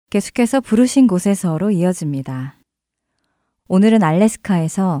계속해서 부르신 곳에서로 이어집니다. 오늘은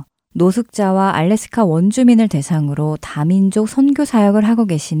알래스카에서 노숙자와 알래스카 원주민을 대상으로 다민족 선교 사역을 하고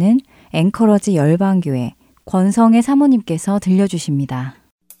계시는 앵커러지 열방교회 권성애 사모님께서 들려주십니다.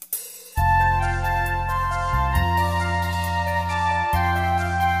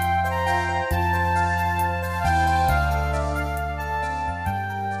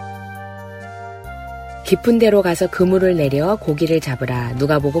 깊은 데로 가서 그물을 내려 고기를 잡으라.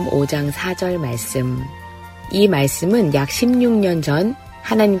 누가복음 5장 4절 말씀. 이 말씀은 약 16년 전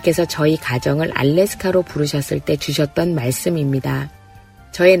하나님께서 저희 가정을 알래스카로 부르셨을 때 주셨던 말씀입니다.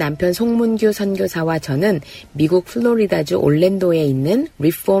 저의 남편 송문규 선교사와 저는 미국 플로리다주 올랜도에 있는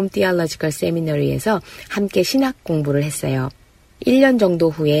Reformed Theological Seminary에서 함께 신학 공부를 했어요. 1년 정도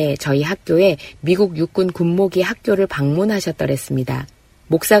후에 저희 학교에 미국 육군 군목이 학교를 방문하셨더랬습니다.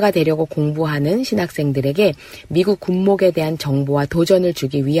 목사가 되려고 공부하는 신학생들에게 미국 군목에 대한 정보와 도전을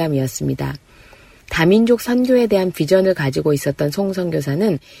주기 위함이었습니다. 다민족 선교에 대한 비전을 가지고 있었던 송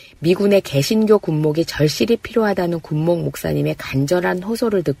선교사는 미군의 개신교 군목이 절실히 필요하다는 군목 목사님의 간절한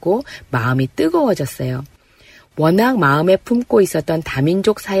호소를 듣고 마음이 뜨거워졌어요. 워낙 마음에 품고 있었던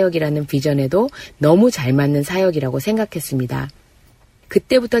다민족 사역이라는 비전에도 너무 잘 맞는 사역이라고 생각했습니다.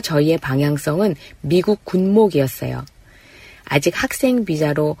 그때부터 저희의 방향성은 미국 군목이었어요. 아직 학생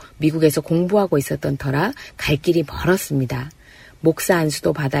비자로 미국에서 공부하고 있었던 터라 갈 길이 멀었습니다. 목사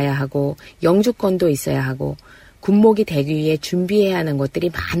안수도 받아야 하고 영주권도 있어야 하고 군목이 되기 위해 준비해야 하는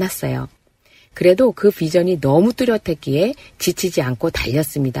것들이 많았어요. 그래도 그 비전이 너무 뚜렷했기에 지치지 않고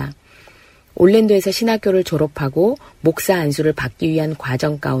달렸습니다. 올랜도에서 신학교를 졸업하고 목사 안수를 받기 위한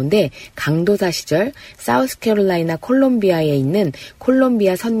과정 가운데 강도사 시절 사우스캐롤라이나 콜롬비아에 있는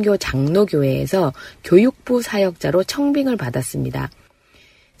콜롬비아 선교 장로교회에서 교육부 사역자로 청빙을 받았습니다.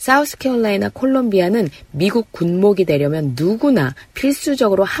 사우스캐롤라이나 콜롬비아는 미국 군목이 되려면 누구나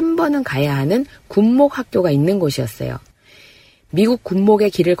필수적으로 한 번은 가야 하는 군목 학교가 있는 곳이었어요. 미국 군목의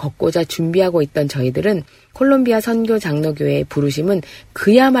길을 걷고자 준비하고 있던 저희들은 콜롬비아 선교 장로교회의 부르심은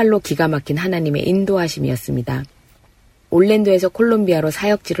그야말로 기가 막힌 하나님의 인도하심이었습니다. 올랜도에서 콜롬비아로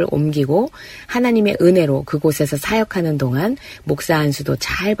사역지를 옮기고 하나님의 은혜로 그곳에서 사역하는 동안 목사 안수도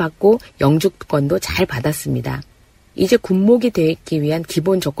잘 받고 영주권도 잘 받았습니다. 이제 군목이 되기 위한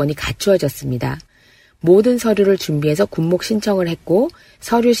기본 조건이 갖추어졌습니다. 모든 서류를 준비해서 군목 신청을 했고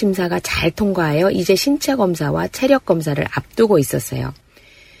서류 심사가 잘 통과하여 이제 신체 검사와 체력 검사를 앞두고 있었어요.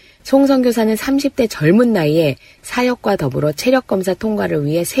 송 선교사는 30대 젊은 나이에 사역과 더불어 체력 검사 통과를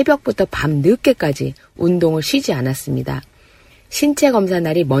위해 새벽부터 밤 늦게까지 운동을 쉬지 않았습니다. 신체 검사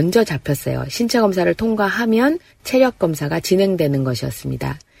날이 먼저 잡혔어요. 신체 검사를 통과하면 체력 검사가 진행되는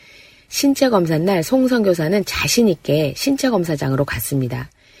것이었습니다. 신체 검사 날 송 선교사는 자신 있게 신체 검사장으로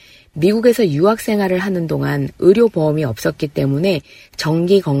갔습니다. 미국에서 유학 생활을 하는 동안 의료보험이 없었기 때문에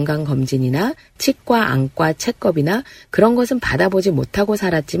정기 건강검진이나 치과, 안과, 체크업이나 그런 것은 받아보지 못하고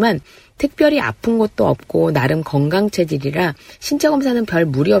살았지만 특별히 아픈 것도 없고 나름 건강체질이라 신체검사는 별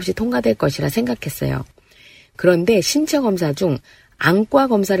무리 없이 통과될 것이라 생각했어요. 그런데 신체검사 중 안과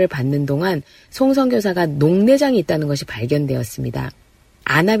검사를 받는 동안 송 선교사가 녹내장이 있다는 것이 발견되었습니다.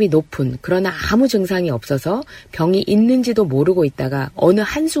 안압이 높은 그러나 아무 증상이 없어서 병이 있는지도 모르고 있다가 어느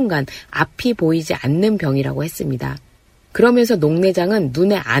한순간 앞이 보이지 않는 병이라고 했습니다. 그러면서 녹내장은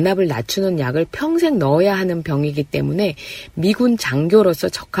눈의 안압을 낮추는 약을 평생 넣어야 하는 병이기 때문에 미군 장교로서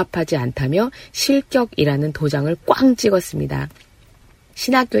적합하지 않다며 실격이라는 도장을 꽝 찍었습니다.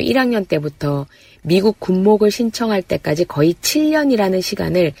 신학교 1학년 때부터 미국 군목을 신청할 때까지 거의 7년이라는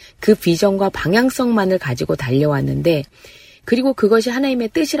시간을 그 비전과 방향성만을 가지고 달려왔는데 그리고 그것이 하나님의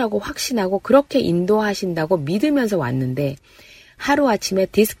뜻이라고 확신하고 그렇게 인도하신다고 믿으면서 왔는데 하루아침에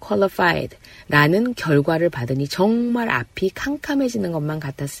disqualified 라는 결과를 받으니 정말 앞이 캄캄해지는 것만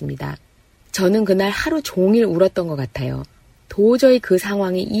같았습니다. 저는 그날 하루 종일 울었던 것 같아요. 도저히 그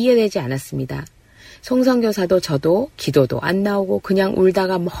상황이 이해되지 않았습니다. 송선교사도 저도 기도도 안 나오고 그냥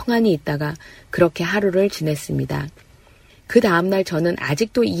울다가 멍하니 있다가 그렇게 하루를 지냈습니다. 그 다음날 저는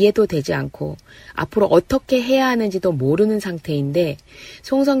아직도 이해도 되지 않고 앞으로 어떻게 해야 하는지도 모르는 상태인데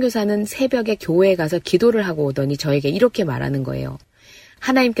송선교사는 새벽에 교회에 가서 기도를 하고 오더니 저에게 이렇게 말하는 거예요.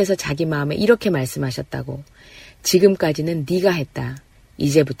 하나님께서 자기 마음에 이렇게 말씀하셨다고. 지금까지는 네가 했다.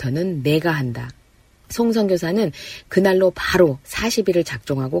 이제부터는 내가 한다. 송선교사는 그날로 바로 40일을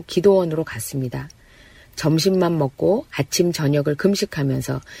작정하고 기도원으로 갔습니다. 점심만 먹고 아침 저녁을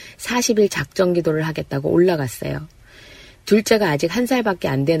금식하면서 40일 작정 기도를 하겠다고 올라갔어요. 둘째가 아직 1살밖에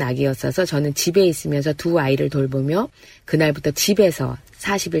안 된 아기였어서 저는 집에 있으면서 두 아이를 돌보며 그날부터 집에서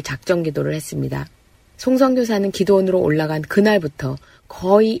 40일 작정 기도를 했습니다. 송선교사는 기도원으로 올라간 그날부터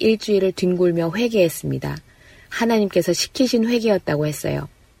거의 일주일을 뒹굴며 회개했습니다. 하나님께서 시키신 회개였다고 했어요.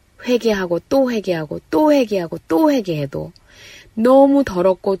 회개하고 또 회개하고 또 회개하고 또 회개해도 너무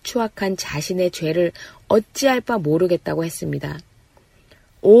더럽고 추악한 자신의 죄를 어찌할 바 모르겠다고 했습니다.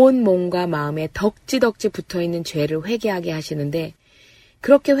 온 몸과 마음에 덕지덕지 붙어있는 죄를 회개하게 하시는데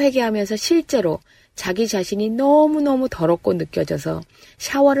그렇게 회개하면서 실제로 자기 자신이 너무너무 더럽고 느껴져서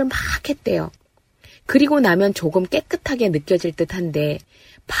샤워를 막 했대요. 그리고 나면 조금 깨끗하게 느껴질 듯한데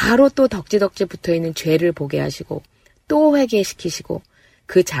바로 또 덕지덕지 붙어있는 죄를 보게 하시고 또 회개시키시고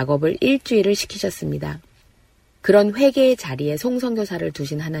그 작업을 일주일을 시키셨습니다. 그런 회개의 자리에 송선교사를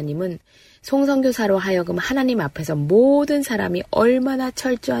두신 하나님은 송선교사로 하여금 하나님 앞에서 모든 사람이 얼마나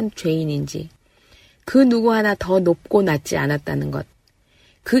철저한 죄인인지, 그 누구 하나 더 높고 낮지 않았다는 것,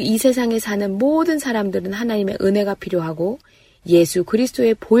 그 이 세상에 사는 모든 사람들은 하나님의 은혜가 필요하고 예수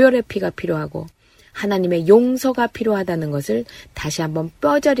그리스도의 보혈의 피가 필요하고 하나님의 용서가 필요하다는 것을 다시 한번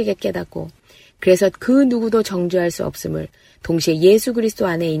뼈저리게 깨닫고, 그래서 그 누구도 정죄할 수 없음을, 동시에 예수 그리스도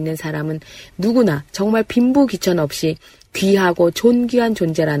안에 있는 사람은 누구나 정말 빈부귀천 없이 귀하고 존귀한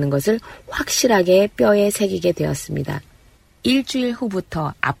존재라는 것을 확실하게 뼈에 새기게 되었습니다. 일주일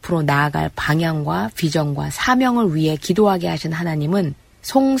후부터 앞으로 나아갈 방향과 비전과 사명을 위해 기도하게 하신 하나님은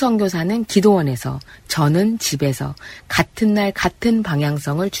송 선교사는 기도원에서, 저는 집에서 같은 날 같은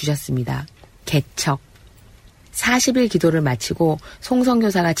방향성을 주셨습니다. 개척. 40일 기도를 마치고 송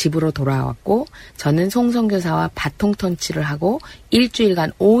선교사가 집으로 돌아왔고 저는 송 선교사와 바통 터치를 하고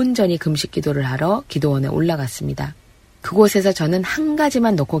일주일간 온전히 금식 기도를 하러 기도원에 올라갔습니다. 그곳에서 저는 한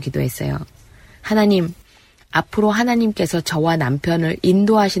가지만 놓고 기도했어요. 하나님, 앞으로 하나님께서 저와 남편을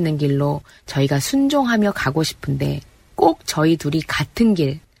인도하시는 길로 저희가 순종하며 가고 싶은데 꼭 저희 둘이 같은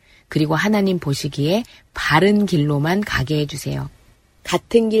길, 그리고 하나님 보시기에 바른 길로만 가게 해주세요.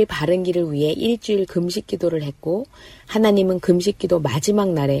 같은 길, 바른 길을 위해 일주일 금식 기도를 했고 하나님은 금식 기도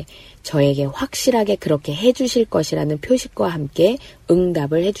마지막 날에 저에게 확실하게 그렇게 해주실 것이라는 표식과 함께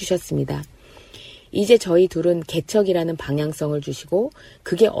응답을 해주셨습니다. 이제 저희 둘은 개척이라는 방향성을 주시고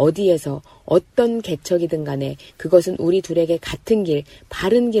그게 어디에서 어떤 개척이든 간에 그것은 우리 둘에게 같은 길,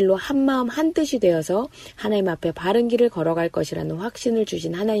 바른 길로 한마음 한뜻이 되어서 하나님 앞에 바른 길을 걸어갈 것이라는 확신을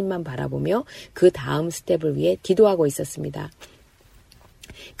주신 하나님만 바라보며 그 다음 스텝을 위해 기도하고 있었습니다.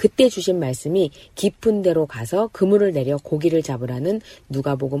 그때 주신 말씀이 깊은 데로 가서 그물을 내려 고기를 잡으라는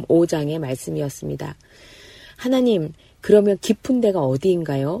누가복음 5장의 말씀이었습니다. 하나님, 그러면 깊은 데가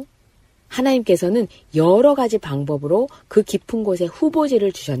어디인가요? 하나님께서는 여러 가지 방법으로 그 깊은 곳에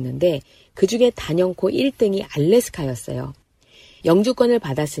후보지를 주셨는데 그 중에 단연코 1등이 알래스카였어요. 영주권을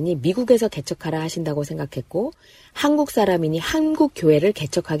받았으니 미국에서 개척하라 하신다고 생각했고 한국 사람이니 한국 교회를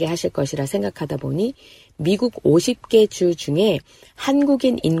개척하게 하실 것이라 생각하다 보니 미국 50개 주 중에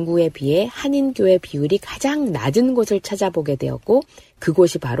한국인 인구에 비해 한인교회 비율이 가장 낮은 곳을 찾아보게 되었고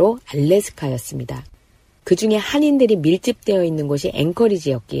그곳이 바로 알래스카였습니다. 그 중에 한인들이 밀집되어 있는 곳이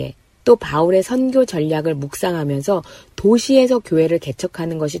앵커리지였기에 또 바울의 선교 전략을 묵상하면서 도시에서 교회를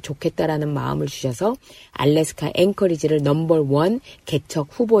개척하는 것이 좋겠다라는 마음을 주셔서 알래스카 앵커리지를 넘버1 개척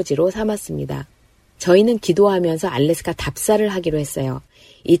후보지로 삼았습니다. 저희는 기도하면서 알래스카 답사를 하기로 했어요.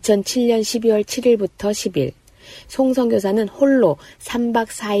 2007년 12월 7일부터 10일. 송 선교사는 홀로 3박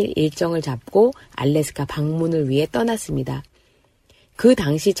 4일 일정을 잡고 알래스카 방문을 위해 떠났습니다. 그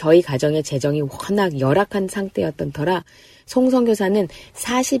당시 저희 가정의 재정이 워낙 열악한 상태였던 터라 송 선교사는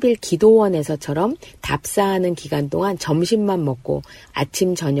 40일 기도원에서처럼 답사하는 기간 동안 점심만 먹고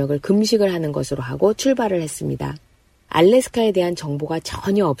아침 저녁을 금식을 하는 것으로 하고 출발을 했습니다. 알래스카에 대한 정보가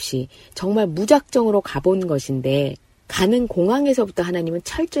전혀 없이 정말 무작정으로 가본 것인데 가는 공항에서부터 하나님은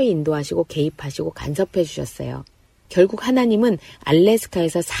철저히 인도하시고 개입하시고 간섭해 주셨어요. 결국 하나님은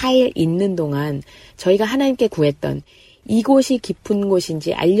알래스카에서 4일 있는 동안 저희가 하나님께 구했던 이곳이 깊은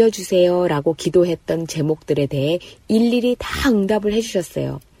곳인지 알려주세요 라고 기도했던 제목들에 대해 일일이 다 응답을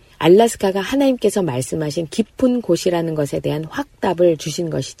해주셨어요. 알래스카가 하나님께서 말씀하신 깊은 곳이라는 것에 대한 확답을 주신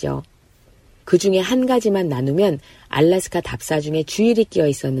것이죠. 그 중에 한 가지만 나누면 알래스카 답사 중에 주일이 끼어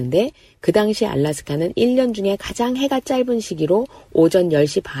있었는데 그 당시 알래스카는 1년 중에 가장 해가 짧은 시기로 오전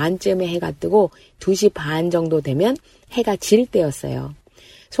 10시 반쯤에 해가 뜨고 2시 반 정도 되면 해가 질 때였어요.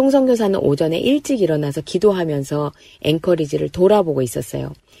 송 선교사는 오전에 일찍 일어나서 기도하면서 앵커리지를 돌아보고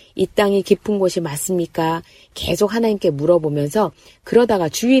있었어요. 이 땅이 깊은 곳이 맞습니까? 계속 하나님께 물어보면서 그러다가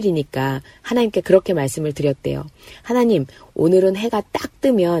주일이니까 하나님께 그렇게 말씀을 드렸대요. 하나님, 오늘은 해가 딱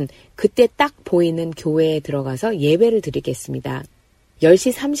뜨면 그때 딱 보이는 교회에 들어가서 예배를 드리겠습니다.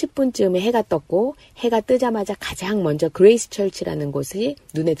 10시 30분쯤에 해가 떴고 해가 뜨자마자 가장 먼저 그레이스 철치라는 곳이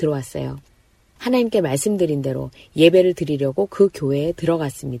눈에 들어왔어요. 하나님께 말씀드린 대로 예배를 드리려고 그 교회에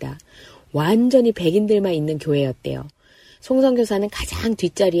들어갔습니다. 완전히 백인들만 있는 교회였대요. 송 선교사는 가장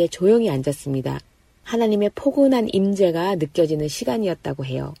뒷자리에 조용히 앉았습니다. 하나님의 포근한 임재가 느껴지는 시간이었다고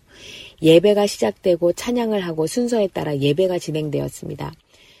해요. 예배가 시작되고 찬양을 하고 순서에 따라 예배가 진행되었습니다.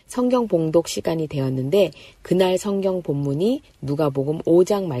 성경 봉독 시간이 되었는데 그날 성경 본문이 누가복음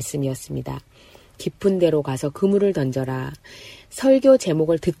 5장 말씀이었습니다. 깊은 데로 가서 그물을 던져라. 설교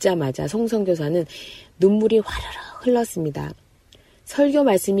제목을 듣자마자 송선교사는 눈물이 화르르 흘렀습니다. 설교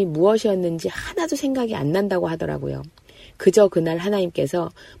말씀이 무엇이었는지 하나도 생각이 안 난다고 하더라고요. 그저 그날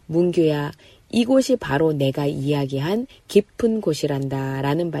하나님께서 문규야, 이곳이 바로 내가 이야기한 깊은 곳이란다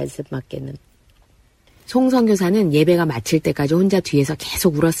라는 말씀밖에는. 송선교사는 예배가 마칠 때까지 혼자 뒤에서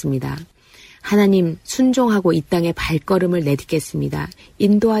계속 울었습니다. 하나님, 순종하고 이 땅에 발걸음을 내딛겠습니다.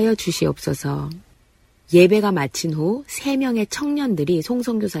 인도하여 주시옵소서. 예배가 마친 후 3명의 청년들이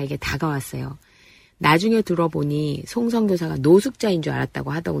송선교사에게 다가왔어요. 나중에 들어보니 송선교사가 노숙자인 줄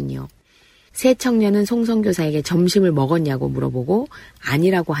알았다고 하더군요. 세 청년은 송선교사에게 점심을 먹었냐고 물어보고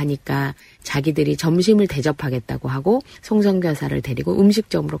아니라고 하니까 자기들이 점심을 대접하겠다고 하고 송선교사를 데리고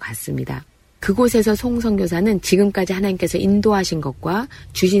음식점으로 갔습니다. 그곳에서 송선교사는 지금까지 하나님께서 인도하신 것과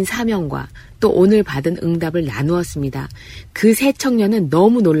주신 사명과 또 오늘 받은 응답을 나누었습니다. 그 세 청년은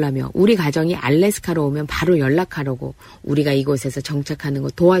너무 놀라며 우리 가정이 알래스카로 오면 바로 연락하려고 우리가 이곳에서 정착하는 거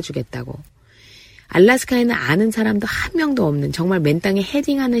도와주겠다고. 알래스카에는 아는 사람도 한 명도 없는 정말 맨땅에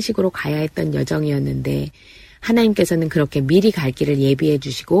헤딩하는 식으로 가야 했던 여정이었는데 하나님께서는 그렇게 미리 갈 길을 예비해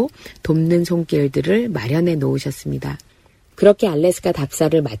주시고 돕는 손길들을 마련해 놓으셨습니다. 그렇게 알래스카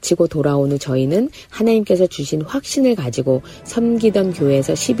답사를 마치고 돌아온 후 저희는 하나님께서 주신 확신을 가지고 섬기던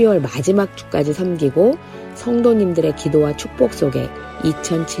교회에서 12월 마지막 주까지 섬기고 성도님들의 기도와 축복 속에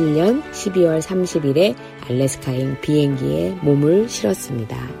 2007년 12월 30일에 알래스카행 비행기에 몸을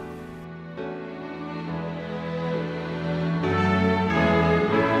실었습니다.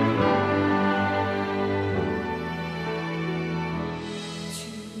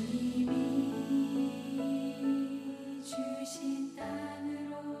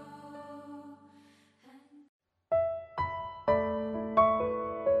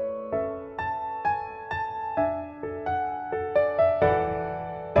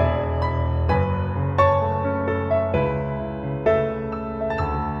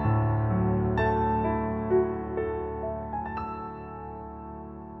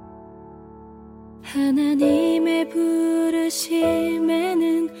 하나님의 부르심에는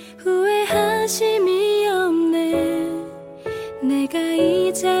후회하심이 없네. 내가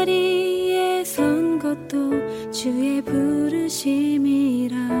이 자리에 선 것도 주의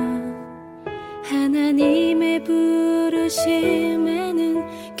부르심이라. 하나님의 부르심에는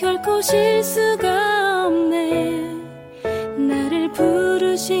결코 실수가 없네. 나를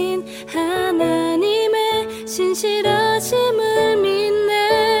부르신 하나님의 신실하심을 믿네.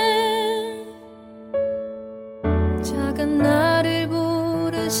 작은 나를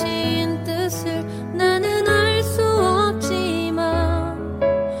부르신 뜻을 나는 알 수 없지만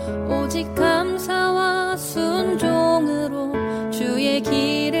오직 감사와 순종으로 주의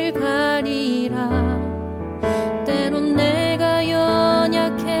길을 가리라. 때론 내가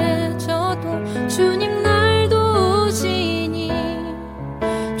연약해져도 주님 날 도우시니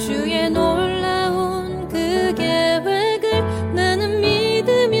주의 놀라운 그 계획을 나는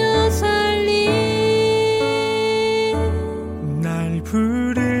믿으며 살리. 날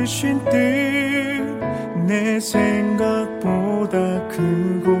부르신 뜻 내 생각보다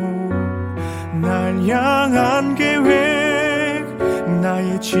크고 날 향한 계획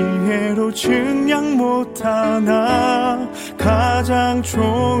나의 지혜로 증량 못하나 가장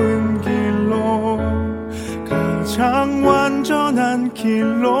좋은 길로 가장 완전한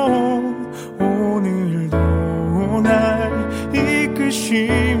길로 오늘도 날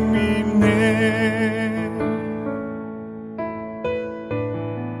이끄심이네.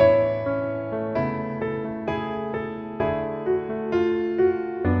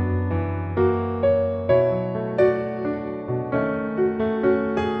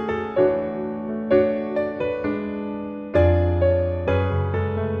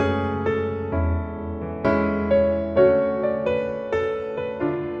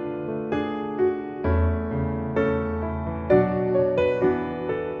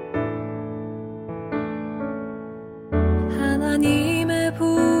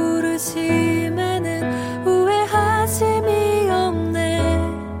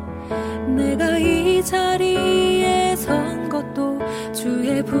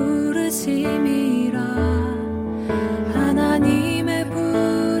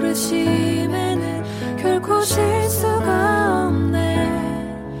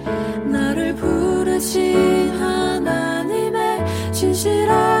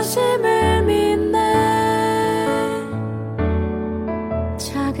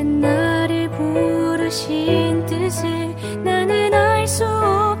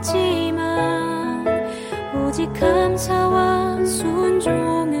 오직 감사와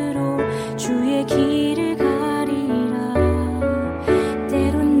순종으로 주의 길을 가리라.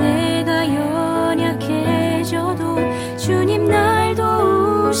 때론 내가 연약해져도 주님 날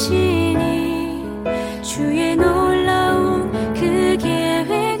도우시니 주의 놀라운 그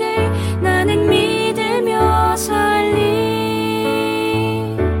계획을 나는 믿으며 살리.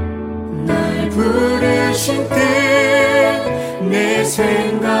 날 부르신 뜻 내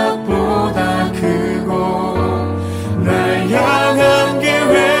생각보다 크고 날 향한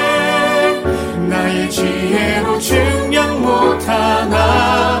계획 나의 지혜로 증명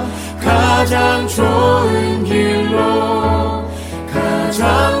못하나 가장 좋은 길로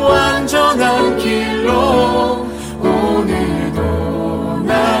가장 완전한 길로 오늘도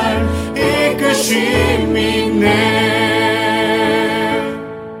날 이끄심 있네.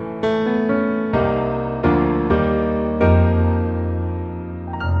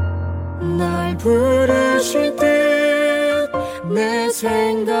 날 부르실 듯 내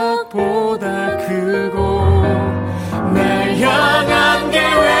생각보다 크고 날 향한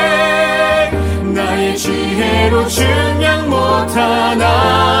계획 나의 지혜로 증명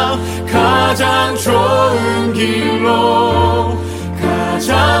못하나 가장 좋은 길로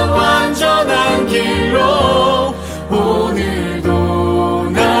가장 완전한 길로 오늘도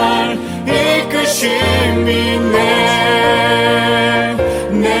날 이끄심 있네.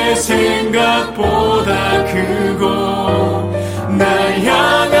 내 생각보다 크고 날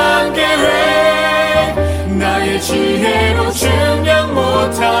향한 계획 나의 지혜로 증명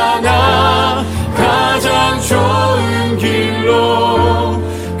못하나 가장 좋은 길로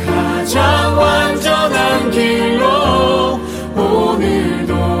가장 완전한 길로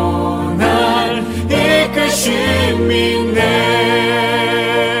오늘도 날 이끄심 있네.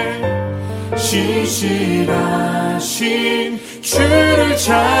 신실하신 주를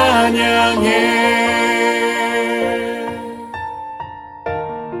찬양해.